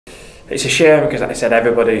it's a shame because, like I said,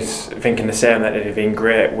 everybody's thinking the same, that they've been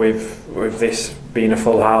great with this being a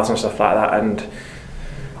full house and stuff like that. And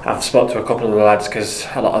I've spoke to a couple of the lads, because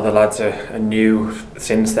a lot of the lads are new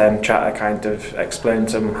since then, try to kind of explain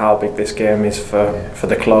to them how big this game is for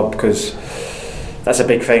the club, because that's a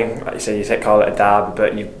big thing. Like you say call it a derby,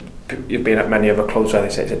 but you've been at many other clubs where they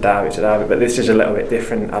say it's a derby, but this is a little bit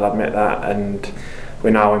different, I'll admit that, and we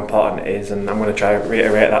know how important it is, and I'm going to try to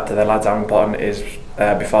reiterate that to the lads, how important it is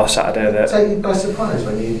before Saturday. That take you by surprise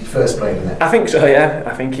when you first played in it? I think so, yeah.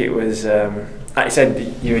 I think it was, like you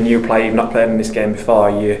said, you're a new player, you've not played in this game before,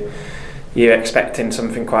 you're expecting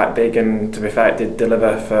something quite big, and to be fair, it did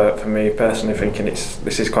deliver for me personally, thinking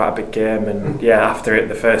this is quite a big game. And yeah, after it,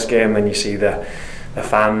 the first game, then you see the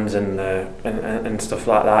fans and stuff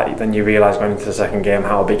like that, then you realise going into the second game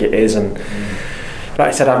how big it is. And like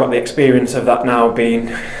I said, I've got the experience of that now, being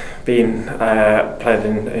played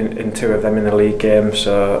in two of them in the league games,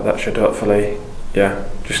 so that should hopefully,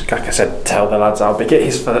 just like I said, tell the lads how big it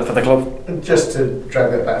is for the club. And just to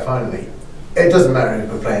drag that back finally, it doesn't matter if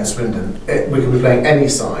we're playing Swindon, we could be playing any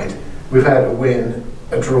side. We've had a win,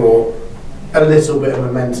 a draw, a little bit of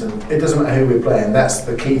momentum. It doesn't matter who we're playing, that's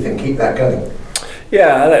the key thing, keep that going.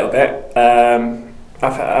 Yeah, a little bit.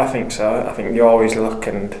 I think so. I think you always look,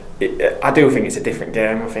 and I do think it's a different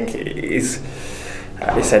game. I think it is.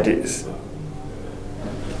 Like you said, it's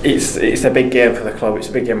a big game for the club. It's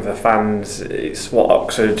a big game for the fans. It's what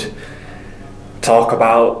Oxford talk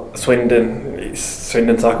about. Swindon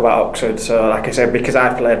talk about Oxford. So, like I said, because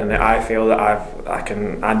I've played in it, I feel that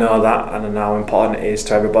I know that, and I know how important it is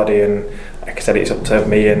to everybody. And like I said, it's up to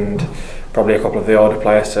me and probably a couple of the older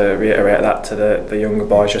players to reiterate that to the younger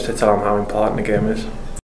boys, just to tell them how important the game is.